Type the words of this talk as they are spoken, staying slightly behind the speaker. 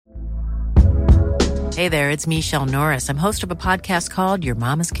Hey there, it's Michelle Norris. I'm host of a podcast called Your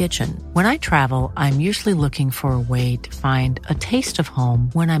Mama's Kitchen. When I travel, I'm usually looking for a way to find a taste of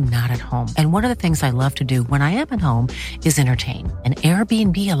home when I'm not at home. And one of the things I love to do when I am at home is entertain. And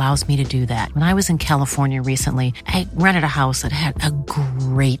Airbnb allows me to do that. When I was in California recently, I rented a house that had a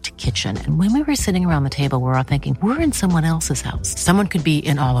great kitchen. And when we were sitting around the table, we were all thinking, we're in someone else's house. Someone could be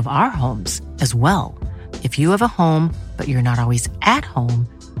in all of our homes as well. If you have a home, but you're not always at home,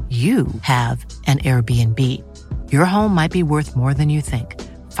 you have an Airbnb. Your home might be worth more than you think.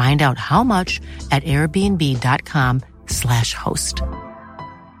 Find out how much at airbnb.com/host.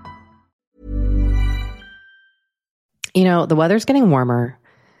 You know, the weather's getting warmer.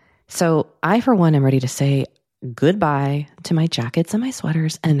 So I, for one, am ready to say goodbye to my jackets and my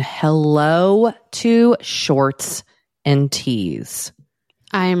sweaters and hello to shorts and tees.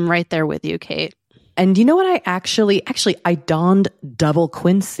 I'm right there with you, Kate. And you know what? I actually, I donned double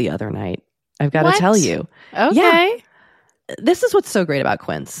quince the other night. I've got to tell you. Okay. Yeah. This is what's so great about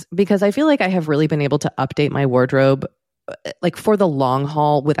quince, because I feel like I have really been able to update my wardrobe like for the long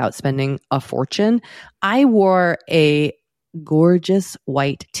haul without spending a fortune. I wore a gorgeous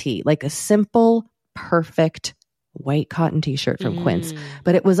white tee, like a simple, perfect white cotton t-shirt from Quince,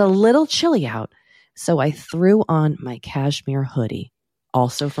 but it was a little chilly out. So I threw on my cashmere hoodie,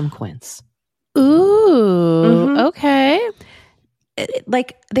 also from Quince. Ooh, okay.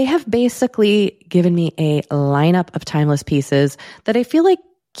 Like they have basically given me a lineup of timeless pieces that I feel like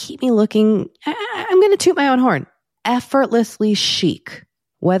keep me looking, I'm going to toot my own horn, effortlessly chic,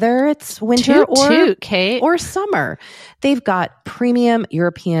 whether it's winter or summer. They've got premium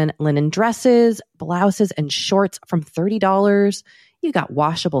European linen dresses, blouses, and shorts from $30. You got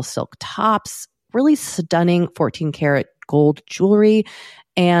washable silk tops, really stunning 14 karat gold jewelry,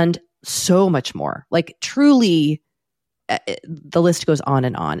 and so much more. Like truly, the list goes on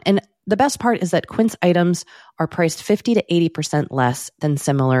and on. And the best part is that Quince items are priced 50 to 80% less than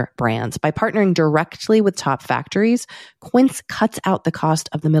similar brands. By partnering directly with top factories, Quince cuts out the cost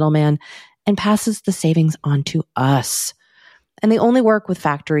of the middleman and passes the savings on to us. And they only work with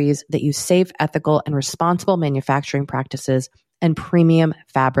factories that use safe, ethical, and responsible manufacturing practices and premium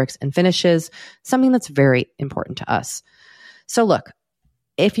fabrics and finishes, something that's very important to us. So look,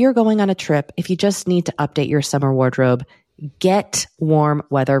 if you're going on a trip, if you just need to update your summer wardrobe, get warm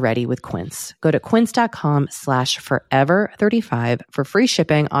weather ready with Quince. Go to quince.com/forever35 for free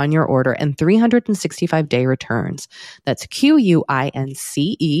shipping on your order and 365-day returns. That's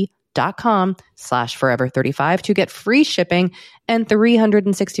QUINCE.com/forever35 to get free shipping and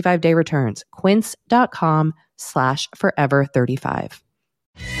 365-day returns. Quince.com/forever35.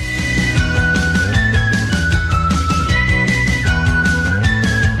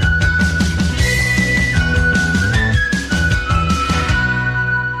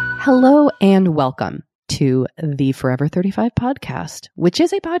 Hello and welcome to the Forever 35 podcast, which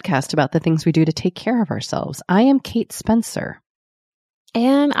is a podcast about the things we do to take care of ourselves. I am Kate Spencer.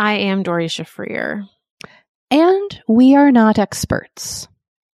 And I am Dory Shafrir. And we are not experts.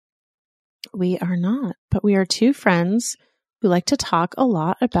 We are not, but we are two friends who like to talk a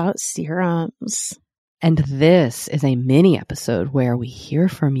lot about serums. And this is a mini episode where we hear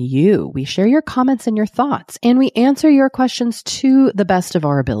from you. We share your comments and your thoughts, and we answer your questions to the best of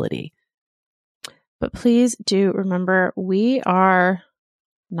our ability. But please do remember, we are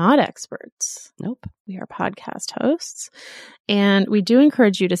not experts. Nope. We are podcast hosts. And we do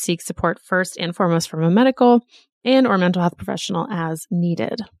encourage you to seek support first and foremost from a medical and or mental health professional as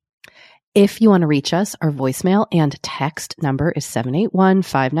needed. If you want to reach us, our voicemail and text number is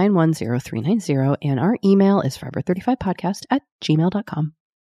 781-591-0390, and our email is forever35podcast@gmail.com.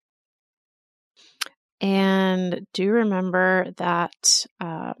 And do remember that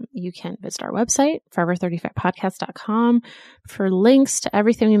you can visit our website, forever35podcast.com, for links to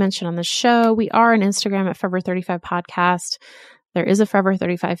everything we mentioned on the show. We are on Instagram at forever35podcast. There is a Forever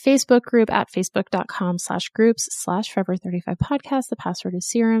 35 Facebook group at facebook.com/groups/Forever35podcast. The password is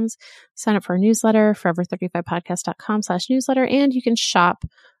serums. Sign up for our newsletter, forever35podcast.com/newsletter. And you can shop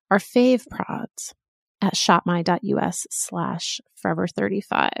our fave prods at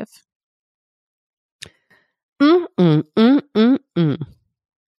shopmy.us/Forever35.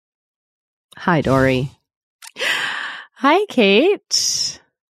 Hi, Dory. Hi, Kate.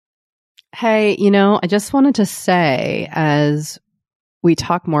 Hey, I just wanted to say, as we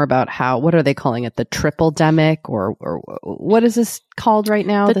talk more about what are they calling it? The triple-demic, or what is this called right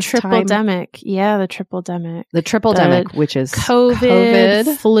now? The triple-demic. Yeah, the triple-demic. The triple-demic, which is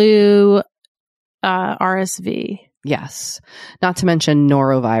COVID, flu, RSV. Yes. Not to mention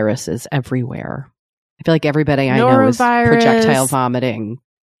norovirus is everywhere. I feel like everybody I know is projectile vomiting.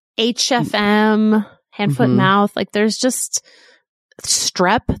 HFM. hand, foot, mouth. Like there's just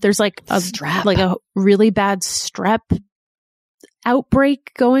strep. There's like a really bad strep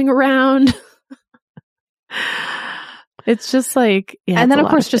outbreak going around. It's just like, yeah. And then of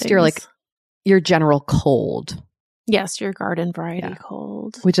course just your general cold. Yes, your garden variety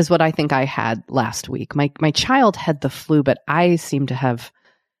cold. Which is what I think I had last week. My child had the flu, but I seem to have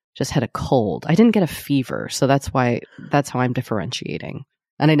just had a cold. I didn't get a fever, so that's how I'm differentiating.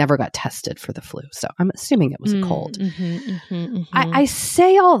 And I never got tested for the flu, so I'm assuming it was a cold. I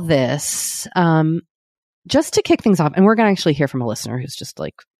say all this just to kick things off, and we're going to actually hear from a listener who's just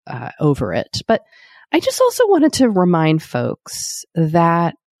like over it. But I just also wanted to remind folks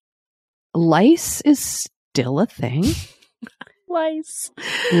that lice is still a thing. Lice,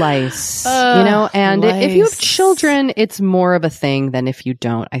 and if you have children, it's more of a thing than if you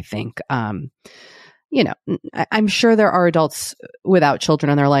don't, I think. I'm sure there are adults without children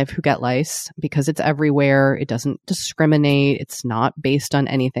in their life who get lice because it's everywhere. It doesn't discriminate. It's not based on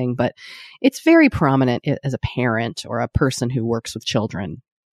anything, but it's very prominent as a parent or a person who works with children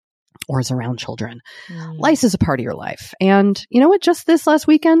or is around children. Lice is a part of your life. And you know what? Just this last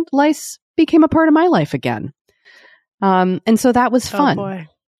weekend, lice became a part of my life again. And so that was fun. Oh boy.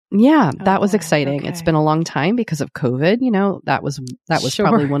 Yeah, that was exciting. Okay. It's been a long time because of COVID. That was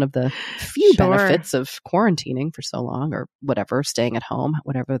probably one of the few benefits of quarantining for so long, or whatever, staying at home,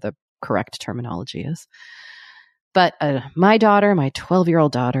 whatever the correct terminology is. But my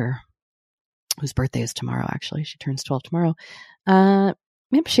 12-year-old daughter, whose birthday is tomorrow, actually, she turns 12 tomorrow.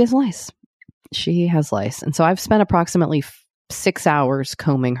 She has lice. She has lice. And so I've spent approximately 6 hours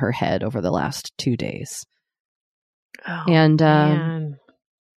combing her head over the last 2 days. Oh, and man.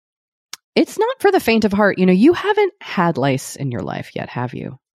 It's not for the faint of heart. You haven't had lice in your life yet, have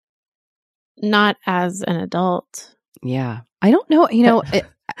you? Not as an adult. Yeah. I don't know,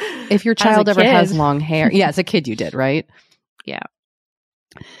 if your child ever has long hair. Yeah, as a kid you did, right? Yeah.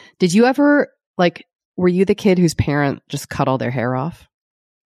 Did you ever, were you the kid whose parent just cut all their hair off?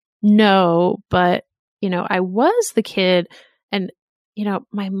 No, but, I was the kid, and,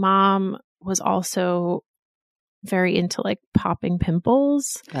 my mom was also very into popping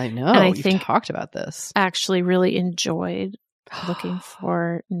pimples. I know. And I think talked about this. Actually really enjoyed looking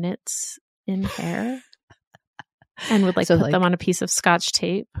for nits in hair and would put them on a piece of Scotch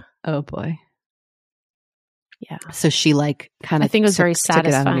tape. Oh boy. Yeah. So she kind of I think it was very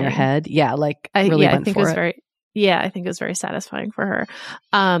satisfying. It out on your head. Yeah, really went for it. I think it was very satisfying for her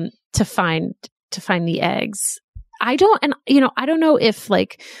to find the eggs. I don't know if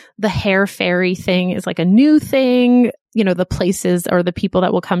the hair fairy thing is a new thing, the places or the people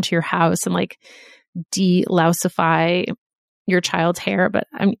that will come to your house and de-lousify your child's hair. But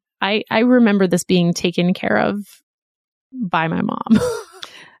I remember this being taken care of by my mom.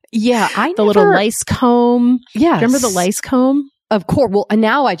 Yeah. The little lice comb. Yeah. Remember the lice comb? Of course. Well, and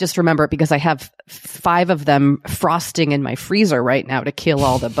now I just remember it because I have 5 of them frosting in my freezer right now to kill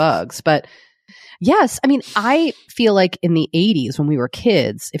all the bugs. But yes, I feel like in the 80s when we were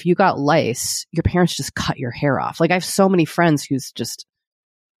kids, if you got lice, your parents just cut your hair off. I have so many friends who's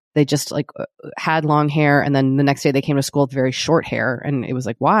they had long hair, and then the next day they came to school with very short hair, and it was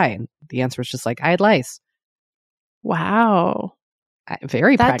why? And the answer was just I had lice. Wow.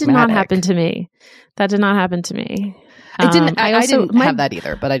 Very that pragmatic. Did not happen to me. That did not happen to me. I didn't have that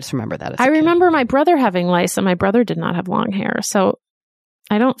either, but I just remember that. I remember my brother having lice, and my brother did not have long hair. So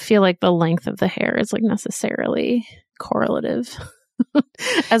I don't feel like the length of the hair is necessarily correlative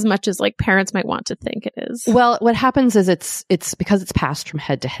as much as parents might want to think it is. Well, what happens is it's because it's passed from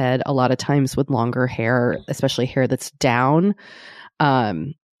head to head. A lot of times with longer hair, especially hair that's down,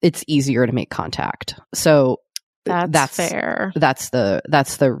 it's easier to make contact. So that's fair. That's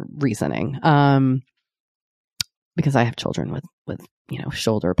the reasoning. Because I have children with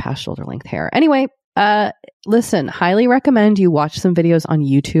past shoulder length hair. Anyway, listen, highly recommend you watch some videos on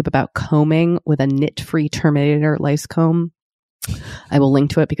YouTube about combing with a knit-free Terminator lice comb. I will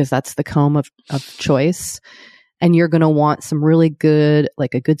link to it because that's the comb of choice. And you're going to want some really good,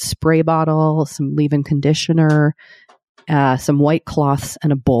 a good spray bottle, some leave-in conditioner, some white cloths,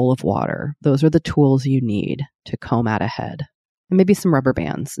 and a bowl of water. Those are the tools you need to comb out a head. And maybe some rubber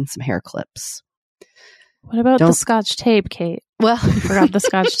bands and some hair clips. What about the Scotch tape, Kate? Well, I forgot the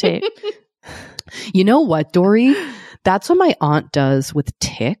Scotch tape. You know what, Dory? That's what my aunt does with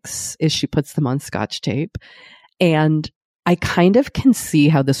ticks, is she puts them on Scotch tape. And I kind of can see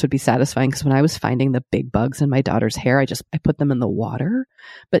how this would be satisfying, because when I was finding the big bugs in my daughter's hair, I put them in the water.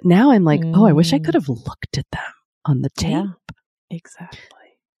 But now I'm I wish I could have looked at them on the tape. Yeah, exactly.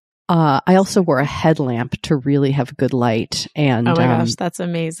 I also wore a headlamp to really have good light, and oh my gosh, that's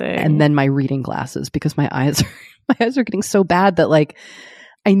amazing. And then my reading glasses, because my eyes are getting so bad that like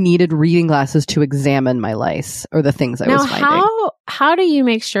I needed reading glasses to examine my lice or the things I was finding. How do you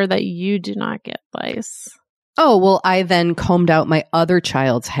make sure that you do not get lice? Oh, well, I then combed out my other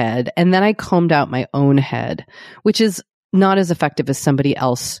child's head, and then I combed out my own head, which is not as effective as somebody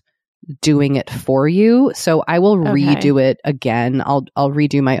else doing it for you. So I will redo it again. I'll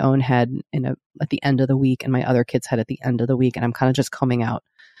redo my own head at the end of the week and my other kid's head at the end of the week. And I'm kind of just combing out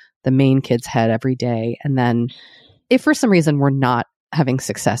the main kid's head every day. And then if for some reason we're not having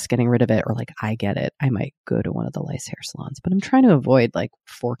success getting rid of it, or like I get it, I might go to one of the lice hair salons, but I'm trying to avoid like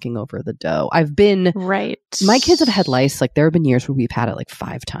forking over the dough. My kids have had lice. Like there have been years where we've had it like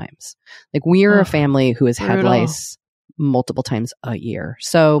 5 times. Like we are a family who has had lice multiple times a year.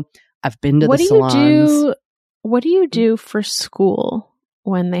 So I've been to the salons. What do you do for school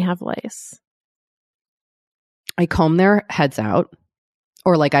when they have lice? I comb their heads out,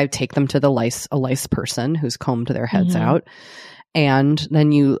 or like I take them to a lice person who's combed their heads out. And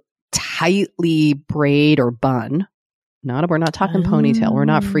then you tightly braid or bun. We're not talking ponytail. We're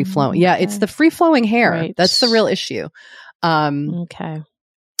not free flowing. Yeah, it's the free flowing hair. Right. That's the real issue. Okay.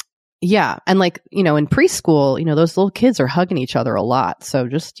 Yeah. And like, in preschool, those little kids are hugging each other a lot. So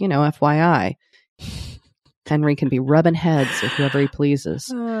just, FYI, Henry can be rubbing heads with whoever he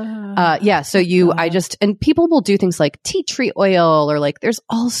pleases. And people will do things like tea tree oil, or like there's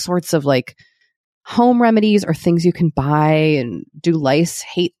all sorts of like home remedies or things you can buy, and do lice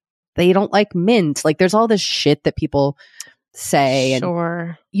hate. They don't like mint. Like there's all this shit that people say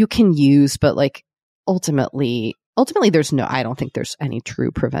and you can use, but like ultimately I don't think there's any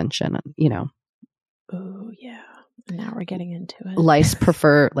true prevention, Oh yeah. Now we're getting into it. Lice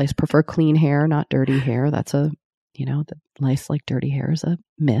prefer clean hair, not dirty hair. That's the lice like dirty hair is a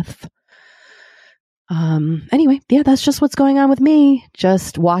myth. Anyway, yeah, that's just what's going on with me.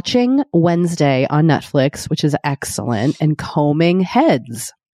 Just watching Wednesday on Netflix, which is excellent, and combing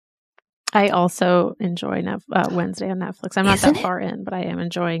heads. I also enjoy Wednesday on Netflix. I'm not that far in, but I am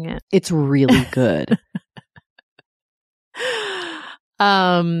enjoying it. It's really good.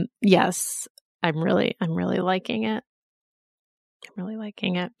 Yes, I'm really liking it.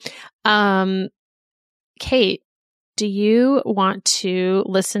 Kate, do you want to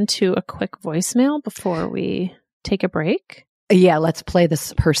listen to a quick voicemail before we take a break? Yeah, let's play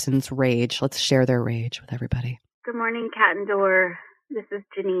this person's rage. Let's share their rage with everybody. Good morning, Cat and Door. This is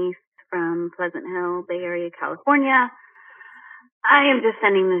Janice from Pleasant Hill, Bay Area, California. I am just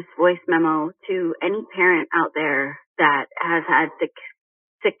sending this voice memo to any parent out there that has had sick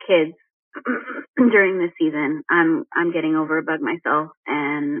kids during this season. I'm getting over a bug myself,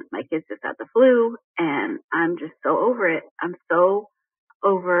 and my kids just had the flu, and I'm just so over it. I'm so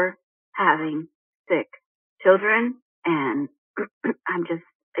over having sick children, and I'm just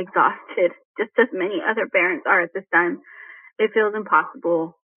exhausted, just as many other parents are at this time. It feels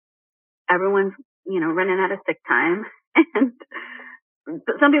impossible. Everyone's, running out of sick time,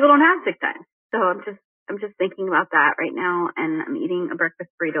 but some people don't have sick time. So I'm just thinking about that right now, and I'm eating a breakfast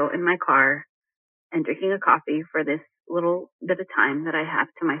burrito in my car and drinking a coffee for this little bit of time that I have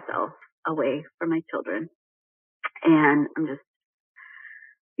to myself away from my children. And I'm just,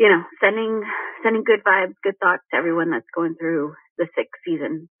 sending good vibes, good thoughts to everyone that's going through the sick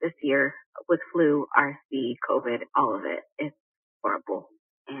season this year with flu, RSV, COVID, all of it. It's horrible.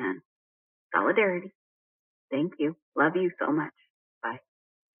 And solidarity. Thank you. Love you so much. Bye.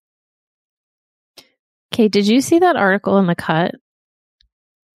 Kate, did you see that article in The Cut?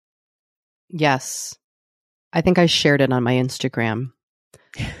 Yes. I think I shared it on my Instagram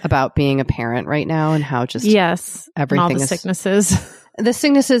about being a parent right now and how just everything and all the sicknesses. The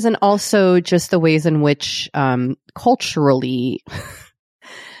sicknesses, and also just the ways in which culturally,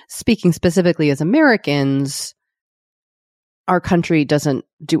 speaking specifically as Americans, our country doesn't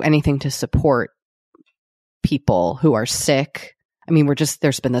do anything to support people who are sick. I mean,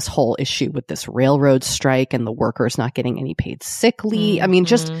 there's been this whole issue with this railroad strike and the workers not getting any paid sick leave. I mean,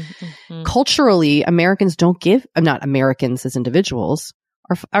 just culturally, Americans not Americans as individuals,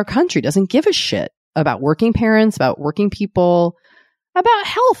 our country doesn't give a shit about working parents, about working people, about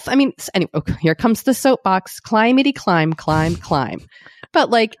health. I mean, anyway, okay, here comes the soapbox. Climbity climb. But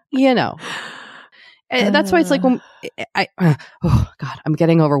like, that's why it's like when oh God, I'm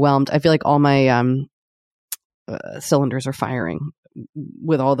getting overwhelmed. I feel like all my cylinders are firing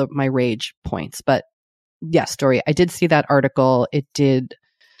with all my rage points. But yes, Dory, I did see that article. It did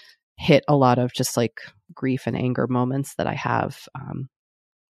hit a lot of just like grief and anger moments that I have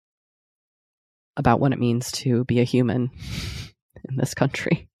about what it means to be a human in this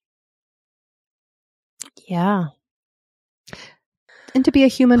country. Yeah. And to be a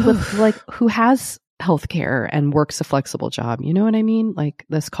human with like who has healthcare and works a flexible job. You know what I mean? Like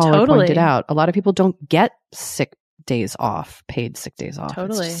this caller pointed out, a lot of people don't get sick days off, paid sick days off.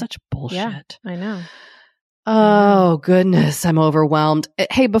 Totally. It's just such bullshit. Yeah, I know. Oh, goodness. I'm overwhelmed.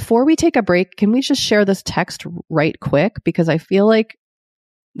 Hey, before we take a break, can we just share this text right quick? Because I feel like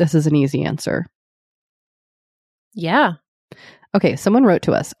this is an easy answer. Yeah. Okay, someone wrote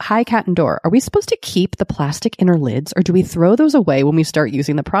to us, "Hi, Cat and Door. Are we supposed to keep the plastic inner lids or do we throw those away when we start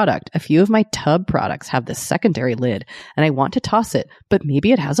using the product? A few of my tub products have this secondary lid and I want to toss it, but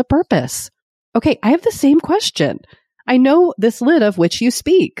maybe it has a purpose." Okay, I have the same question. I know this lid of which you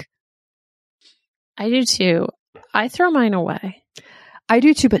speak. I do too. I throw mine away. I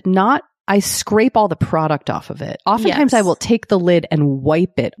do too, but not, I scrape all the product off of it. Oftentimes I will take the lid and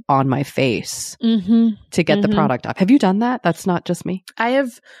wipe it on my face to get the product off. Have you done that? That's not just me. I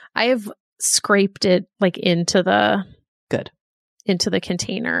have scraped it like into the container. In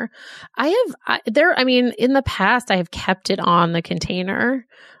the past I have kept it on the container.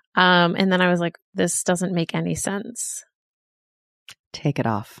 And then I was like, this doesn't make any sense. Take it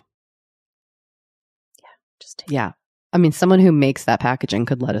off. Just take it. I mean, someone who makes that packaging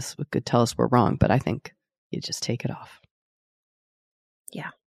could tell us we're wrong, but I think you just take it off.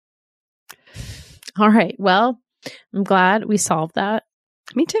 Yeah. All right. Well, I'm glad we solved that.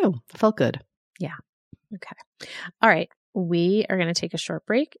 Me too. It felt good. Yeah. Okay. All right. We are going to take a short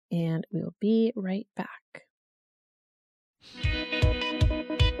break and we will be right back.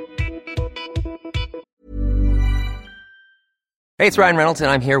 Hey, it's Ryan Reynolds,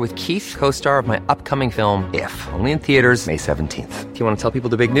 and I'm here with Keith, co-star of my upcoming film, If, only in theaters May 17th. Do you want to tell people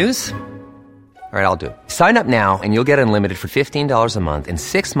the big news? All right, I'll do it. Sign up now and you'll get unlimited for $15 a month and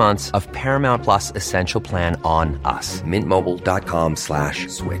 6 months of Paramount Plus Essential Plan on us.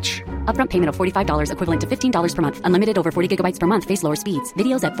 MintMobile.com/switch. Upfront payment of $45 equivalent to $15 per month. Unlimited over 40 gigabytes per month. Face lower speeds.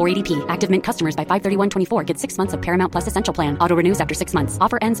 Videos at 480p. Active Mint customers by 531.24 get 6 months of Paramount Plus Essential Plan. Auto renews after 6 months.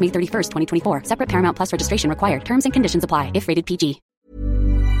 Offer ends May 31st, 2024. Separate Paramount Plus registration required. Terms and conditions apply if rated PG.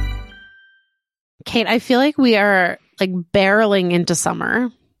 Kate, I feel like we are like barreling into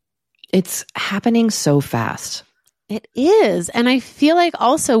summer. It's happening so fast. It is. And I feel like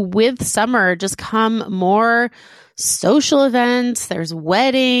also with summer just come more social events. There's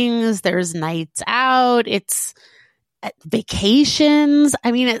weddings, there's nights out, it's vacations.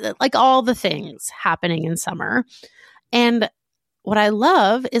 I mean, like all the things happening in summer. And what I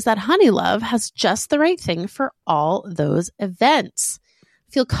love is that Honeylove has just the right thing for all those events.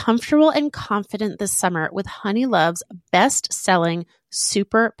 Feel comfortable and confident this summer with Honeylove's best-selling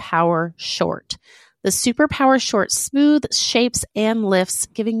Super Power Short. The Super Power Short smooths, shapes, and lifts,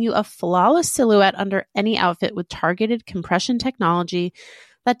 giving you a flawless silhouette under any outfit with targeted compression technology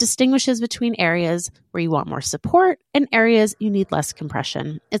that distinguishes between areas where you want more support and areas you need less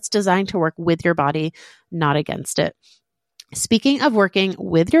compression. It's designed to work with your body, not against it. Speaking of working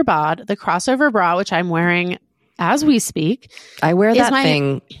with your bod, the crossover bra, which I'm wearing as we speak. I wear that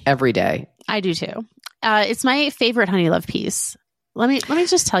thing every day. I do too. It's my favorite Honeylove piece. Let me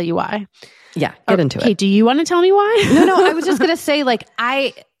just tell you why. Yeah, get into it. Okay, do you want to tell me why? No, I was just going to say, like,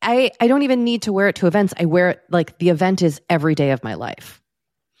 I don't even need to wear it to events. I wear it, like, the event is every day of my life.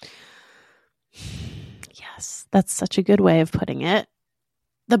 Yes, that's such a good way of putting it.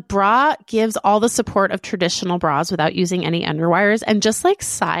 The bra gives all the support of traditional bras without using any underwires. And just like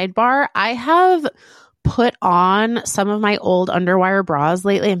sidebar, I have put on some of my old underwire bras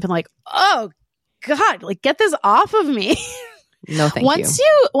lately and been like, oh God, like get this off of me. No, thank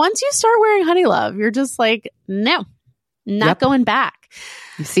you. Once you start wearing Honeylove, you're just like, no, not going back.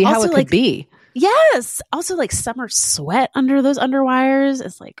 You see how it could be. Yes. Also, like summer sweat under those underwires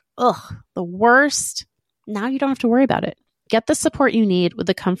is like, ugh, the worst. Now you don't have to worry about it. Get the support you need with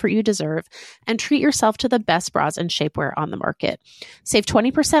the comfort you deserve and treat yourself to the best bras and shapewear on the market. Save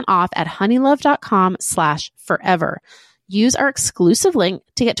 20% off at honeylove.com/forever. Use our exclusive link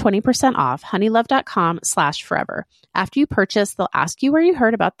to get 20% off honeylove.com/forever. After you purchase, they'll ask you where you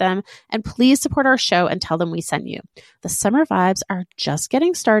heard about them, and please support our show and tell them we sent you. The summer vibes are just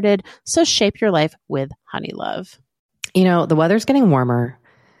getting started, so shape your life with Honeylove. You know, the weather's getting warmer,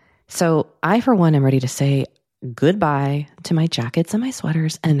 so I, for one, am ready to say goodbye to my jackets and my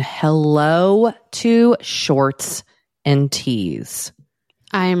sweaters and hello to shorts and tees.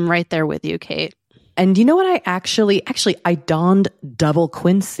 I'm right there with you, Kate. And you know what? I actually I donned double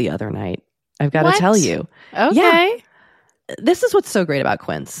quince the other night. I've got to tell you. Okay. Yeah. This is what's so great about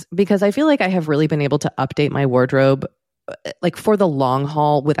quince, because I feel like I have really been able to update my wardrobe like for the long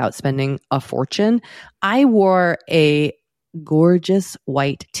haul without spending a fortune. I wore a gorgeous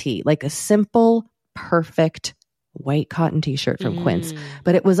white tee, like a simple perfect white cotton t-shirt from Quince,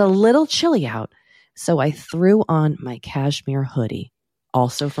 but it was a little chilly out. So I threw on my cashmere hoodie,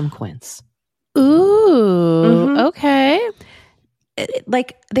 also from Quince. Ooh, okay.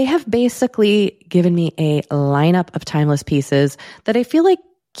 Like they have basically given me a lineup of timeless pieces that I feel like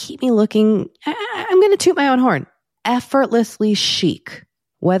keep me looking, I'm going to toot my own horn, effortlessly chic.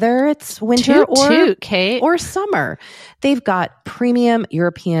 Whether it's winter or summer. They've got premium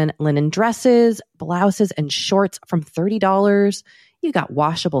European linen dresses, blouses, and shorts from $30. You got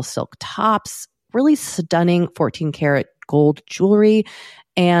washable silk tops, really stunning 14-karat gold jewelry,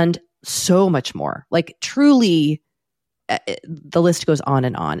 and so much more. Like truly, the list goes on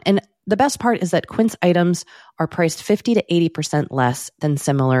and on. And the best part is that Quince items are priced 50 to 80% less than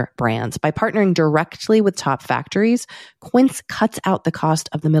similar brands. By partnering directly with top factories, Quince cuts out the cost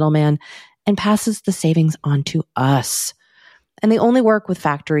of the middleman and passes the savings on to us. And they only work with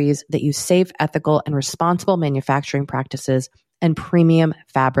factories that use safe, ethical, and responsible manufacturing practices and premium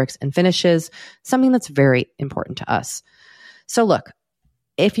fabrics and finishes, something that's very important to us. So look,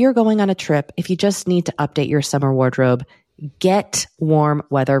 if you're going on a trip, if you just need to update your summer wardrobe, get warm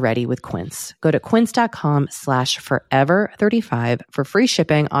weather ready with Quince. Go to quince.com/forever35 for free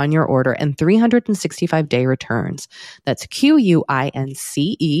shipping on your order and 365-day returns. That's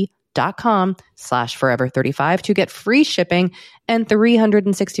QUINCE.com/forever35 to get free shipping and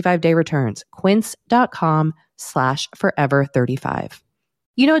 365-day returns. Quince.com/forever35.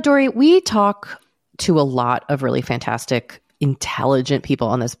 You know, Doree, we talk to a lot of really fantastic, intelligent people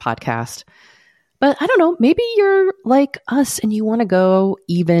on this podcast. But I don't know, maybe you're like us and you want to go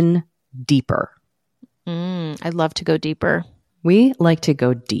even deeper. I'd love to go deeper. We like to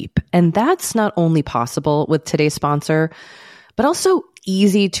go deep. And that's not only possible with today's sponsor, but also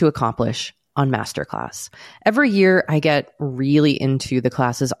easy to accomplish on Masterclass. Every year I get really into the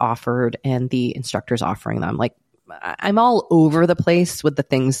classes offered and the instructors offering them. Like I'm all over the place with the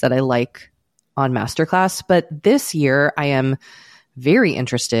things that I like on Masterclass. But this year I am very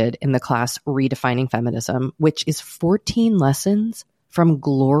interested in the class Redefining Feminism, which is 14 lessons from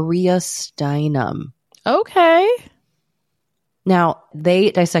Gloria Steinem. Okay. Now,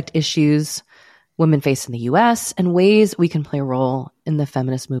 they dissect issues women face in the U.S. and ways we can play a role in the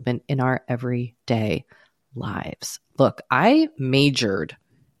feminist movement in our everyday lives. Look, I majored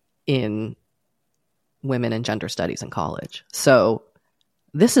in women and gender studies in college, so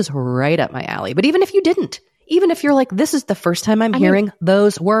this is right up my alley. But even if you didn't, even if you're like, this is the first time I'm hearing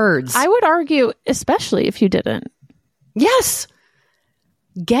those words. I would argue, especially if you didn't. Yes.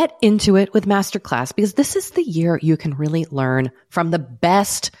 Get into it with Masterclass because this is the year you can really learn from the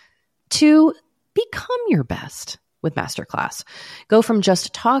best to become your best with Masterclass. Go from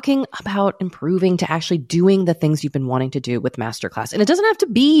just talking about improving to actually doing the things you've been wanting to do with Masterclass. And it doesn't have to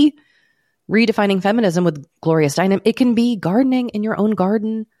be redefining feminism with Gloria Steinem. It can be gardening in your own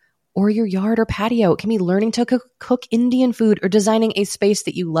garden or your yard or patio. It can be learning to cook Indian food or designing a space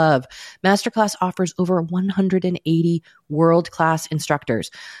that you love. Masterclass offers over 180 world-class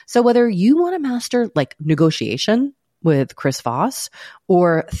instructors. So whether you want to master like negotiation with Chris Voss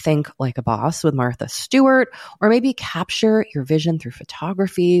or think like a boss with Martha Stewart, or maybe capture your vision through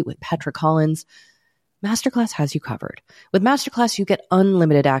photography with Petra Collins, Masterclass has you covered. With Masterclass, you get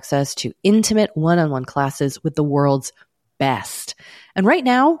unlimited access to intimate one-on-one classes with the world's best. And right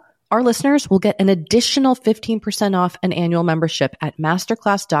now, our listeners will get an additional 15% off an annual membership at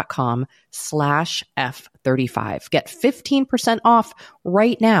masterclass.com/F35. Get 15% off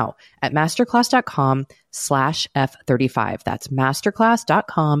right now at masterclass.com/F35. That's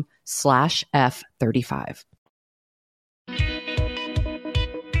masterclass.com/F35.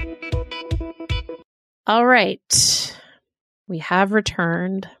 All right. We have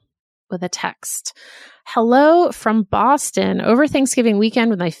returned with a text. Hello from Boston. Over Thanksgiving weekend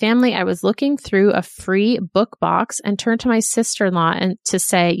with my family, I was looking through a free book box and turned to my sister-in-law and to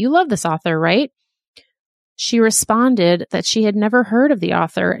say, "You love this author, right?" She responded that she had never heard of the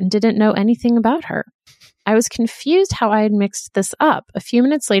author and didn't know anything about her. I was confused how I had mixed this up. A few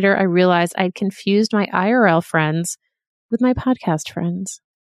minutes later, I realized I'd confused my IRL friends with my podcast friends.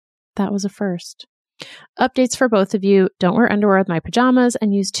 That was a first. Updates for both of you. Don't wear underwear with my pajamas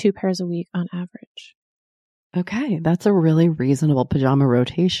and use 2 pairs a week on average. Okay, that's a really reasonable pajama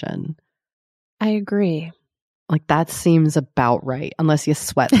rotation. I agree. Like that seems about right, unless you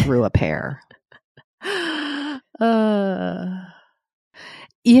sweat through a pair.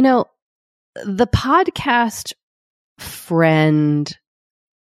 You know, the podcast friend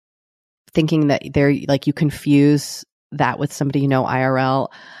thinking that they're like, you confuse that with somebody you know IRL.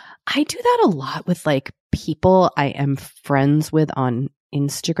 I do that a lot with like people I am friends with on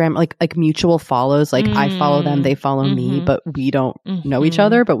Instagram, like mutual follows. Like I follow them, they follow me, but we don't know each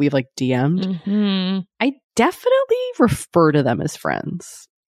other, but we've like DM'd. I definitely refer to them as friends.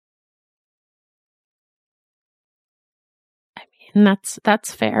 I mean,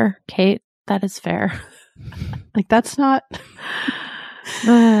 that's fair, Kate. That is fair. Like that's not...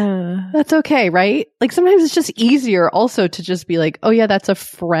 That's okay, right? Like sometimes it's just easier also to just be like, oh yeah, that's a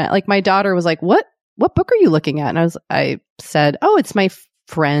friend. Like my daughter was like, what book are you looking at? And I said, oh, it's my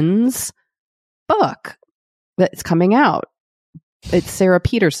friend's book that's coming out. It's Sarah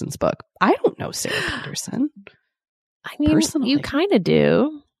Peterson's book. I don't know Sarah Peterson. I mean, personally. You kind of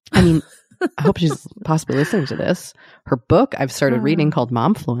do. I mean, I hope she's possibly listening to this. Her book I've started reading called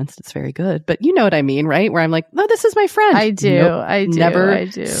Momfluenced. It's very good. But you know what I mean, right? Where I'm like, no, this is my friend. I do. Nope, I do. Never I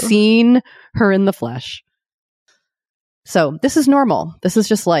do. seen her in the flesh. So this is normal. This is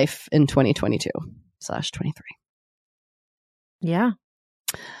just life in 2022/23. Yeah.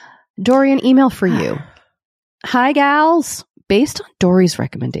 Dorian, email for you. Hi, gals. Based on Dory's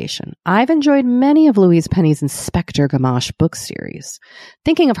recommendation, I've enjoyed many of Louise Penny's Inspector Gamache book series.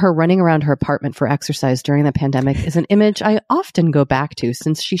 Thinking of her running around her apartment for exercise during the pandemic is an image I often go back to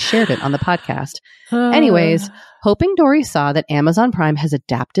since she shared it on the podcast. Anyways, hoping Dory saw that Amazon Prime has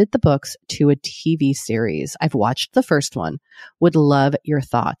adapted the books to a TV series. I've watched the first one. Would love your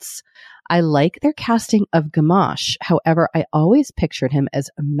thoughts. I like their casting of Gamache. However, I always pictured him as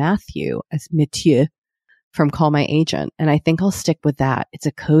Matthew from Call My Agent, and I think I'll stick with that. It's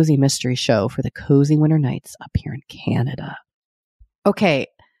a cozy mystery show for the cozy winter nights up here in Canada. Okay,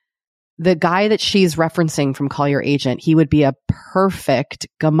 the guy that she's referencing from Call Your Agent, he would be a perfect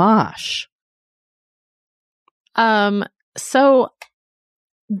Gamache. So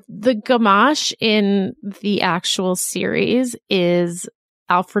the Gamache in the actual series is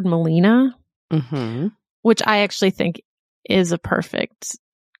Alfred Molina, which I actually think is a perfect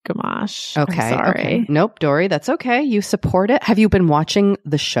Gamache. Okay. I'm sorry. Okay. Nope, Dory, that's okay. You support it. Have you been watching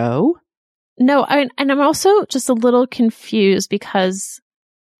the show? No, and I'm also just a little confused because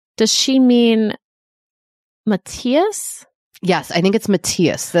does she mean Matthias? Yes, I think it's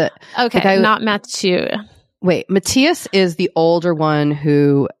Matthias. Okay, guy, not Matthew. Wait, Matthias is the older one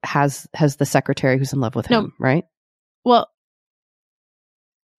who has the secretary who's in love with him, right? Well,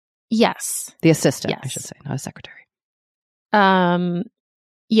 yes. The assistant, yes. I should say, not a secretary.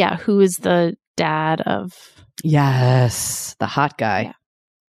 Yeah, who is the dad of... Yes, the hot guy.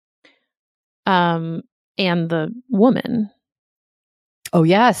 Yeah. And the woman. Oh,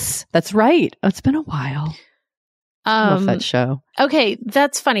 yes, that's right. Oh, it's been a while. I love that show. Okay,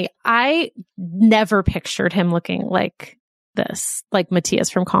 that's funny. I never pictured him looking like this, like Matthias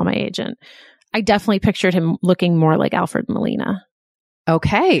from Call My Agent. I definitely pictured him looking more like Alfred Molina.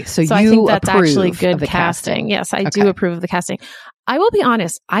 Okay, so you I think that's actually good of the casting. Yes, I do approve of the casting. I will be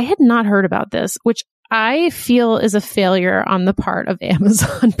honest, I had not heard about this, which I feel is a failure on the part of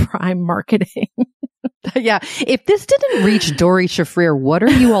Amazon Prime marketing. Yeah, if this didn't reach Dory Shafrir, what are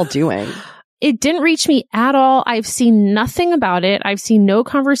you all doing? It didn't reach me at all. I've seen nothing about it. I've seen no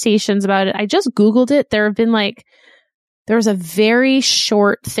conversations about it. I just Googled it. There's a very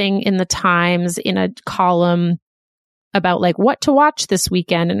short thing in the Times in a column about like what to watch this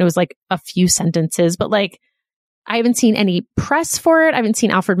weekend. And it was like a few sentences, but like, I haven't seen any press for it. I haven't seen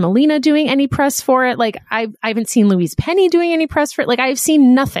Alfred Molina doing any press for it. Like I haven't seen Louise Penny doing any press for it. Like I've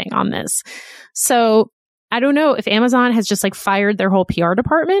seen nothing on this. So I don't know if Amazon has just like fired their whole PR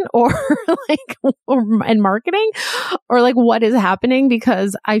department or and marketing or like what is happening,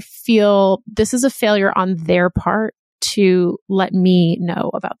 because I feel this is a failure on their part to let me know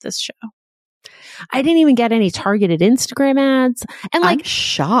about this show. I didn't even get any targeted Instagram ads. And like, I'm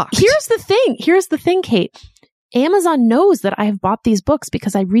shocked. Here's the thing, Kate. Amazon knows that I have bought these books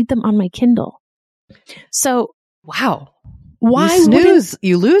because I read them on my Kindle. So, wow. Why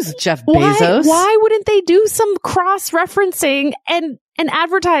you lose, Jeff Bezos. Why wouldn't they do some cross-referencing and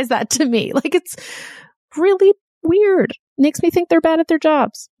advertise that to me? Like, it's really weird. Makes me think they're bad at their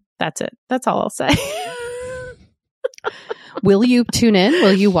jobs. That's it. That's all I'll say. Will you tune in?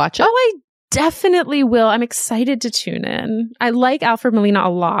 Will you watch it? Oh, I definitely will. I'm excited to tune in. I like Alfred Molina a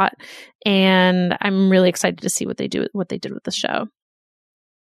lot, and I'm really excited to see what they did with the show.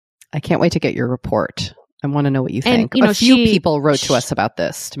 I can't wait to get your report. I want to know what you think. And, a few people wrote to us about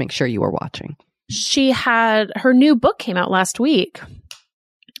this to make sure you were watching. She had her new book came out last week,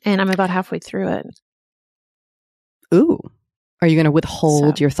 and I'm about halfway through it. Ooh. Are you going to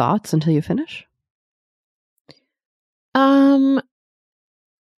withhold your thoughts until you finish?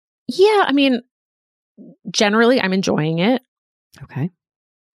 Yeah, I mean, generally I'm enjoying it. Okay.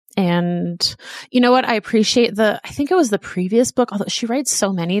 And you know what? I appreciate I think it was the previous book, although she writes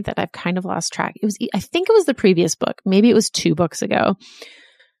so many that I've kind of lost track. I think it was the previous book. Maybe it was 2 books ago.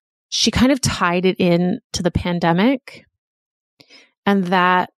 She kind of tied it in to the pandemic, and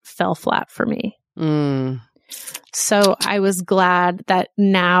that fell flat for me. So I was glad that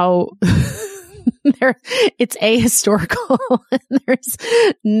now it's ahistorical and there's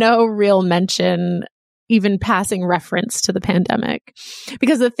no real mention, even passing reference to the pandemic.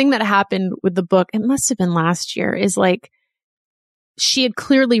 Because the thing that happened with the book, it must have been last year, is like she had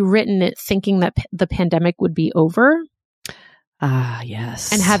clearly written it thinking that the pandemic would be over.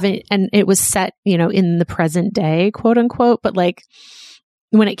 Yes. And it was set, in the present day, quote unquote. But like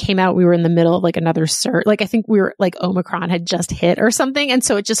when it came out, we were in the middle of like another surge. Like I think we were like Omicron had just hit or something. And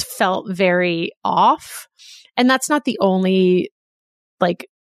so it just felt very off. And that's not the only like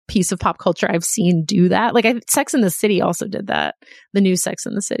piece of pop culture I've seen do that. Like Sex and the City also did that. The new Sex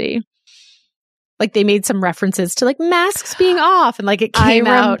and the City. Like they made some references to like masks being off, and like it came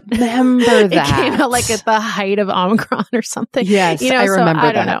out. Remember that it came out like at the height of Omicron or something. Yes, I remember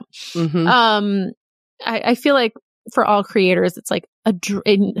I that. don't know. Mm-hmm. I feel like for all creators, it's like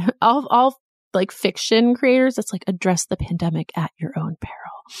all like fiction creators, it's like address the pandemic at your own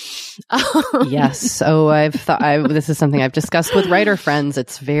peril. Yes. So I've thought this is something I've discussed with writer friends.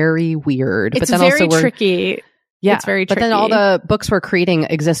 It's very weird, it's but then very also tricky. Yeah, it's very but tricky. then all the books we're creating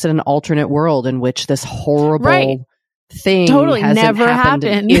exist in an alternate world in which this horrible thing totally hasn't never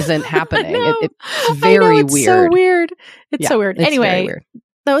happened. Isn't happening. It's I very know, it's weird. So weird. It's so weird. It's anyway, very weird.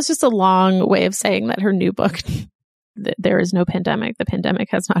 That was just a long way of saying that her new book, there is no pandemic. The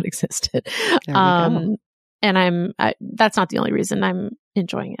pandemic has not existed. There we go. And that's not the only reason I'm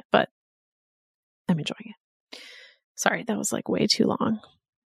enjoying it, but I'm enjoying it. Sorry, that was like way too long.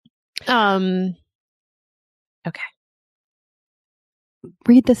 Okay.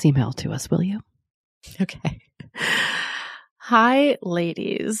 Read this email to us, will you? Okay. Hi,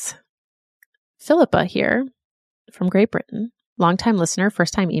 ladies. Philippa here from Great Britain. Longtime listener,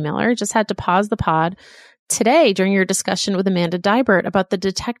 first-time emailer. Just had to pause the pod today during your discussion with Amanda Dybert about the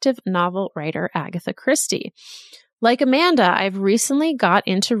detective novel writer Agatha Christie. Like Amanda, I've recently got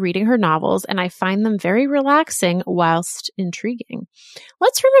into reading her novels, and I find them very relaxing whilst intriguing.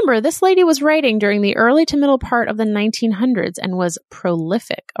 Let's remember, this lady was writing during the early to middle part of the 1900s and was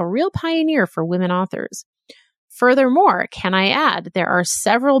prolific, a real pioneer for women authors. Furthermore, can I add, there are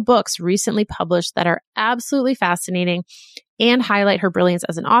several books recently published that are absolutely fascinating and highlight her brilliance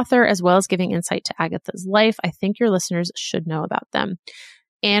as an author, as well as giving insight to Agatha's life. I think your listeners should know about them.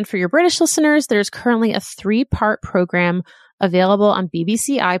 And for your British listeners, there's currently a 3-part program available on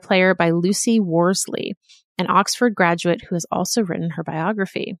BBC iPlayer by Lucy Worsley, an Oxford graduate who has also written her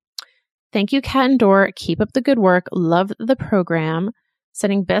biography. Thank you, Kat and Dor. Keep up the good work. Love the program.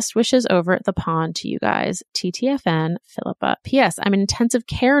 Sending best wishes over the pond to you guys. TTFN, Philippa. P.S. I'm an intensive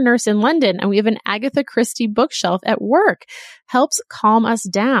care nurse in London, and we have an Agatha Christie bookshelf at work. Helps calm us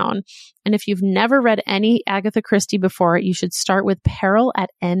down. And if you've never read any Agatha Christie before, you should start with Peril at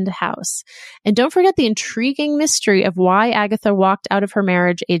End House. And don't forget the intriguing mystery of why Agatha walked out of her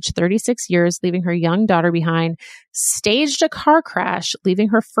marriage aged 36 years, leaving her young daughter behind, staged a car crash, leaving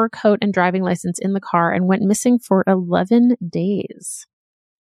her fur coat and driving license in the car, and went missing for 11 days.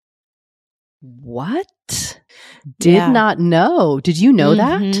 What? Did not know. Did you know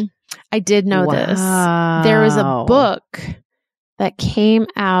that? I did know this. There was a book that came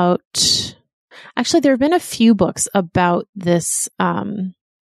out. Actually, there have been a few books about this,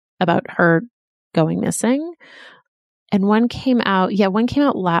 about her going missing. And one came out. Yeah, one came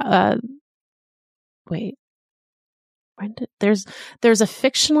out. Wait. When did there's a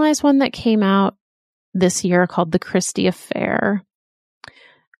fictionalized one that came out this year called The Christie Affair.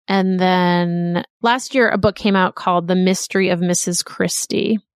 And then last year, a book came out called The Mystery of Mrs.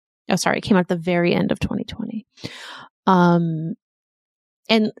 Christie. Oh, sorry. It came out at the very end of 2020. And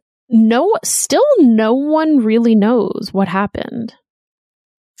still no one really knows what happened.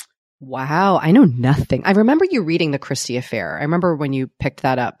 Wow. I know nothing. I remember you reading The Christie Affair. I remember when you picked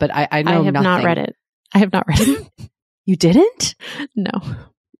that up, but I know nothing. Not read it. I have not read it. You didn't? No.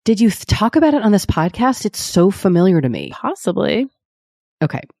 Did you talk about it on this podcast? It's so familiar to me. Possibly.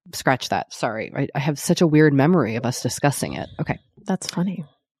 Okay. Scratch that. Sorry. I have such a weird memory of us discussing it. Okay. That's funny.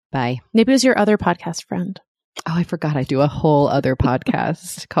 Bye. Maybe it was your other podcast friend. Oh, I forgot. I do a whole other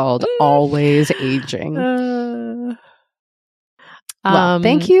podcast called Always Aging. Well,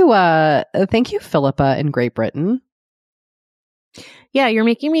 thank you, Philippa in Great Britain. Yeah, you're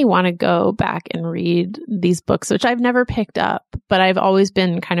making me want to go back and read these books, which I've never picked up, but I've always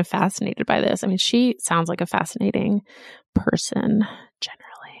been kind of fascinated by this. I mean, she sounds like a fascinating person,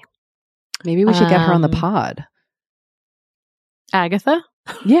 generally. Maybe we should get her on the pod. Agatha?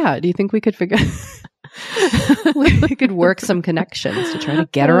 Yeah. Do you think we could we could work some connections to try to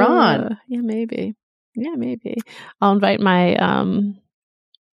get her on? Yeah, maybe. I'll invite my,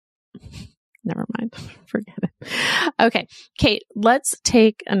 never mind. Forget it. Okay. Kate, let's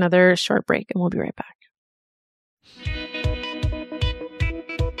take another short break and we'll be right back.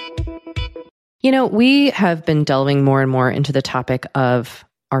 You know, we have been delving more and more into the topic of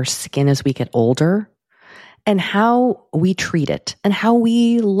our skin as we get older and how we treat it and how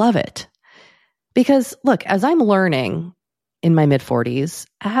we love it. Because look, as I'm learning in my mid-40s,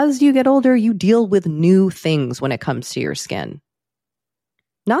 as you get older, you deal with new things when it comes to your skin.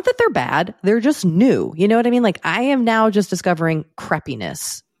 Not that they're bad, they're just new. You know what I mean? Like I am now just discovering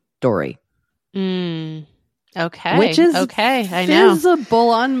crepiness, Dory. Okay. Which is I know. visible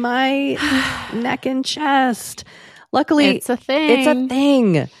on my neck and chest. Luckily, it's a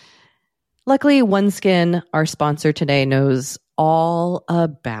thing. Luckily, OneSkin, our sponsor today, knows all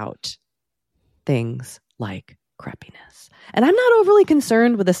about things like crepiness. And I'm not overly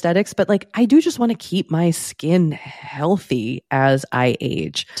concerned with aesthetics, but like I do just want to keep my skin healthy as I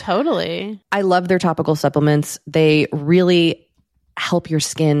age. Totally. I love their topical supplements. They really help your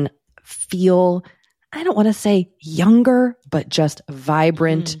skin feel, I don't want to say younger, but just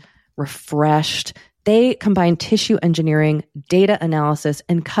vibrant, refreshed. They combine tissue engineering, data analysis,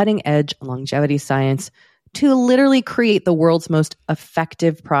 and cutting-edge longevity science to literally create the world's most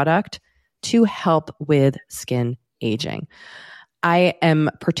effective product to help with skin aging. I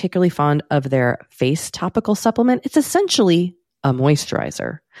am particularly fond of their face topical supplement. It's essentially a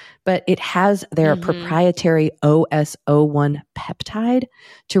moisturizer, but it has their proprietary OS01 peptide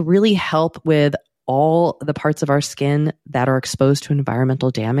to really help with all the parts of our skin that are exposed to environmental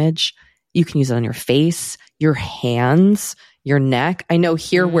damage. You can use it on your face, your hands, your neck. I know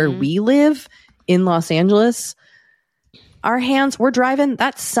here where we live in Los Angeles, our hands, we're driving,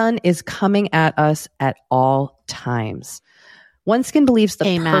 that sun is coming at us at all times. OneSkin believes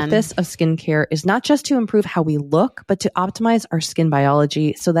the purpose of skincare is not just to improve how we look, but to optimize our skin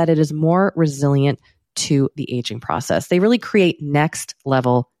biology so that it is more resilient to the aging process. They really create next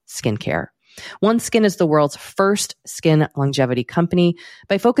level skincare. OneSkin is the world's first skin longevity company.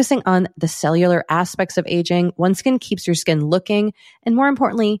 By focusing on the cellular aspects of aging, OneSkin keeps your skin looking and, more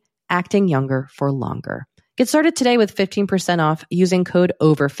importantly, acting younger for longer. Get started today with 15% off using code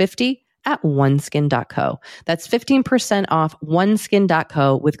OVER50 at oneskin.co. That's 15% off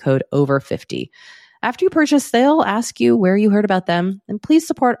oneskin.co with code OVER50. After you purchase, they'll ask you where you heard about them, and please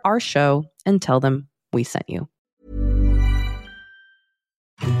support our show and tell them we sent you.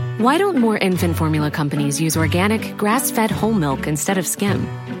 Why don't more infant formula companies use organic, grass-fed whole milk instead of skim?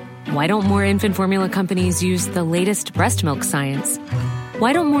 Why don't more infant formula companies use the latest breast milk science?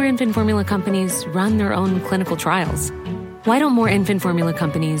 Why don't more infant formula companies run their own clinical trials? Why don't more infant formula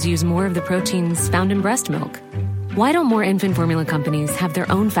companies use more of the proteins found in breast milk? Why don't more infant formula companies have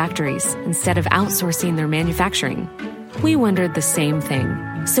their own factories instead of outsourcing their manufacturing? We wondered the same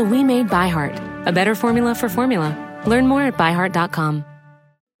thing. So we made ByHeart, a better formula for formula. Learn more at byheart.com.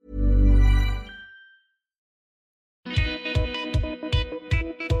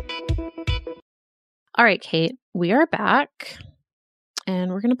 All right, Kate, we are back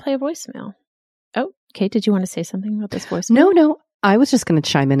and we're going to play a voicemail. Oh, Kate, did you want to say something about this voicemail? No. I was just going to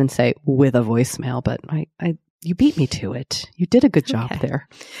chime in and say with a voicemail, but you beat me to it. You did a good job there.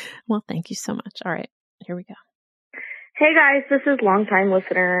 Well, thank you so much. All right, here we go. Hey guys, this is longtime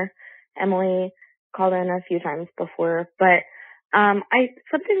listener Emily. Called in a few times before, but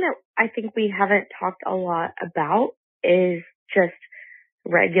something that I think we haven't talked a lot about is just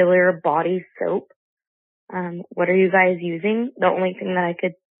regular body soap. What are you guys using? The only thing that I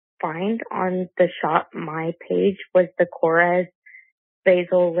could find on the Shop My page was the Korres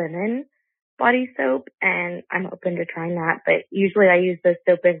Basil Lemon body soap, and I'm open to trying that. But usually I use the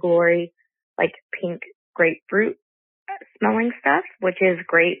Soap and Glory, like pink grapefruit smelling stuff, which is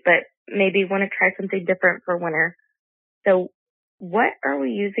great, but maybe want to try something different for winter. So what are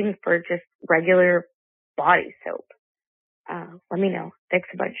we using for just regular body soap? Let me know. Thanks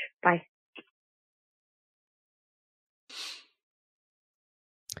a bunch. Bye.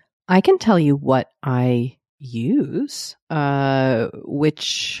 I can tell you what I use,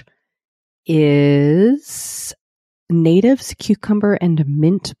 which is Native's Cucumber and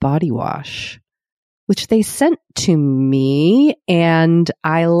Mint Body Wash, which they sent to me, and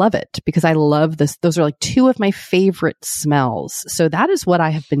I love it because I love this. Those are like two of my favorite smells. So that is what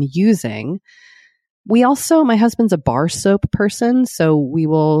I have been using. We also, my husband's a bar soap person, so we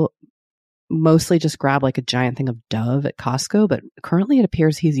will mostly just grab like a giant thing of Dove at Costco, but currently it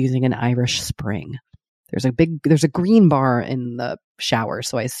appears he's using an Irish Spring. There's a green bar in the shower,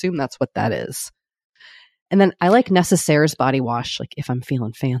 so I assume that's what that is. And then I like Necessaire's body wash, like if I'm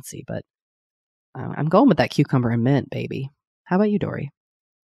feeling fancy, but I'm going with that cucumber and mint, baby. How about you, Dory?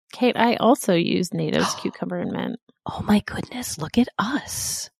 Kate, I also use Native's cucumber and mint. Oh my goodness, look at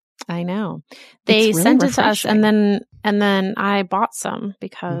us. I know. They really sent it to us, refreshing. and then I bought some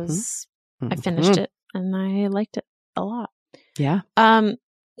because I finished it and I liked it a lot. Yeah.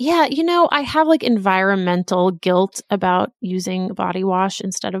 Yeah, you know, I have like environmental guilt about using body wash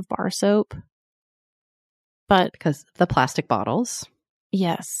instead of bar soap. But Because the plastic bottles.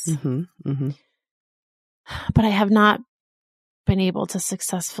 yes. Mm-hmm. But I have not been able to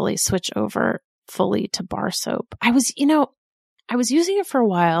successfully switch over fully to bar soap. I was using it for a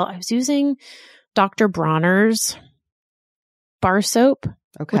while. I was using Dr. Bronner's bar soap,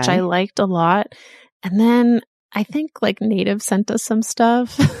 Okay. which I liked a lot. And then I think like Native sent us some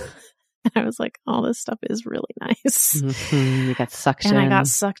stuff. And I was like, oh, this stuff is really nice. Mhm. You got sucked in. And I got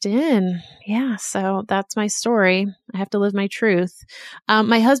sucked in. Yeah. So that's my story. I have to live my truth.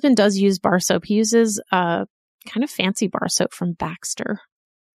 My husband does use bar soap. He uses kind of fancy bar soap from Baxter.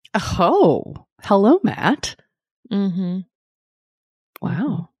 Oh, hello, Matt. Mm-hmm.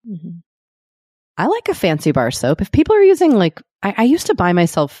 Wow. Mm-hmm. I like a fancy bar soap. If people are using like, I used to buy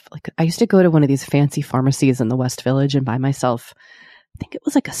myself, like I used to go to one of these fancy pharmacies in the West Village and buy myself, I think it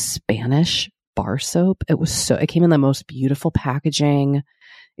was like a Spanish bar soap. It came in the most beautiful packaging.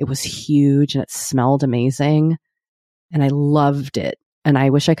 It was huge and it smelled amazing. And I loved it. And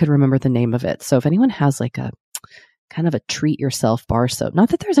I wish I could remember the name of it. So if anyone has like a kind of a treat yourself bar soap, not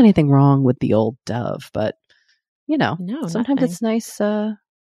that there's anything wrong with the old Dove, but you know, No, sometimes nothing. it's nice to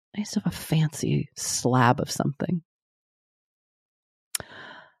have a fancy slab of something.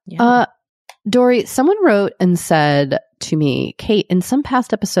 Yeah. Dory, someone wrote and said to me, Kate, in some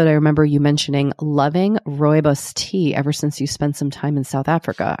past episode, I remember you mentioning loving rooibos tea ever since you spent some time in South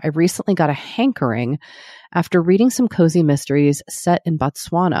Africa. I recently got a hankering after reading some cozy mysteries set in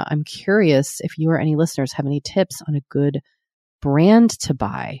Botswana. I'm curious if you or any listeners have any tips on a good brand to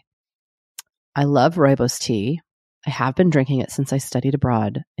buy. I love rooibos tea. I have been drinking it since I studied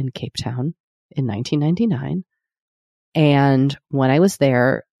abroad in Cape Town in 1999. And when I was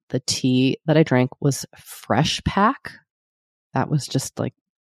there, the tea that I drank was Fresh Pack. That was just like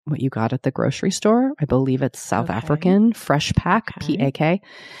what you got at the grocery store. I believe it's South Okay. African, Fresh Pack, Okay. P-A-K.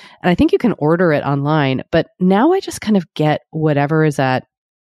 And I think you can order it online. But now I just kind of get whatever is at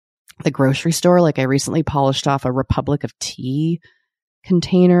the grocery store. Like I recently polished off a Republic of Tea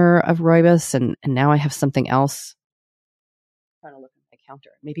container of rooibos, and now I have something else. I'm trying to look at my counter.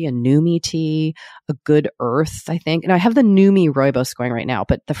 Maybe a Numi tea, a Good Earth, I think. And I have the Numi rooibos going right now,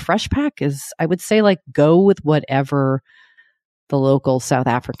 but the Fresh Pack is, I would say, like go with whatever the local South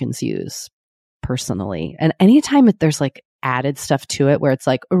Africans use personally. And anytime there's like added stuff to it where it's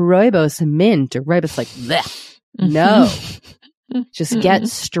like rooibos mint or rooibos, like bleh, no, just get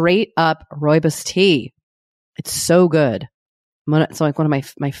straight up rooibos tea. It's so good. It's like one of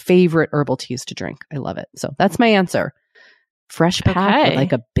my favorite herbal teas to drink. I love it. So that's my answer. Fresh Pack with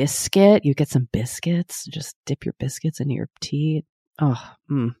like a biscuit. You get some biscuits. Just dip your biscuits into your tea. Oh,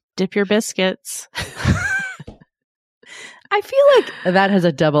 Dip your biscuits. I feel like that has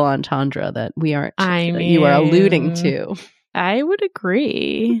a double entendre that we aren't. I that you are alluding mean, to. I would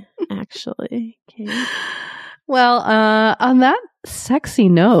agree, actually. Kate. Well, on that sexy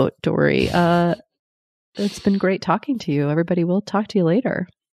note, Dory, it's been great talking to you. Everybody, we'll talk to you later.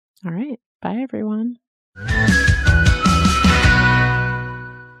 All right. Bye, everyone.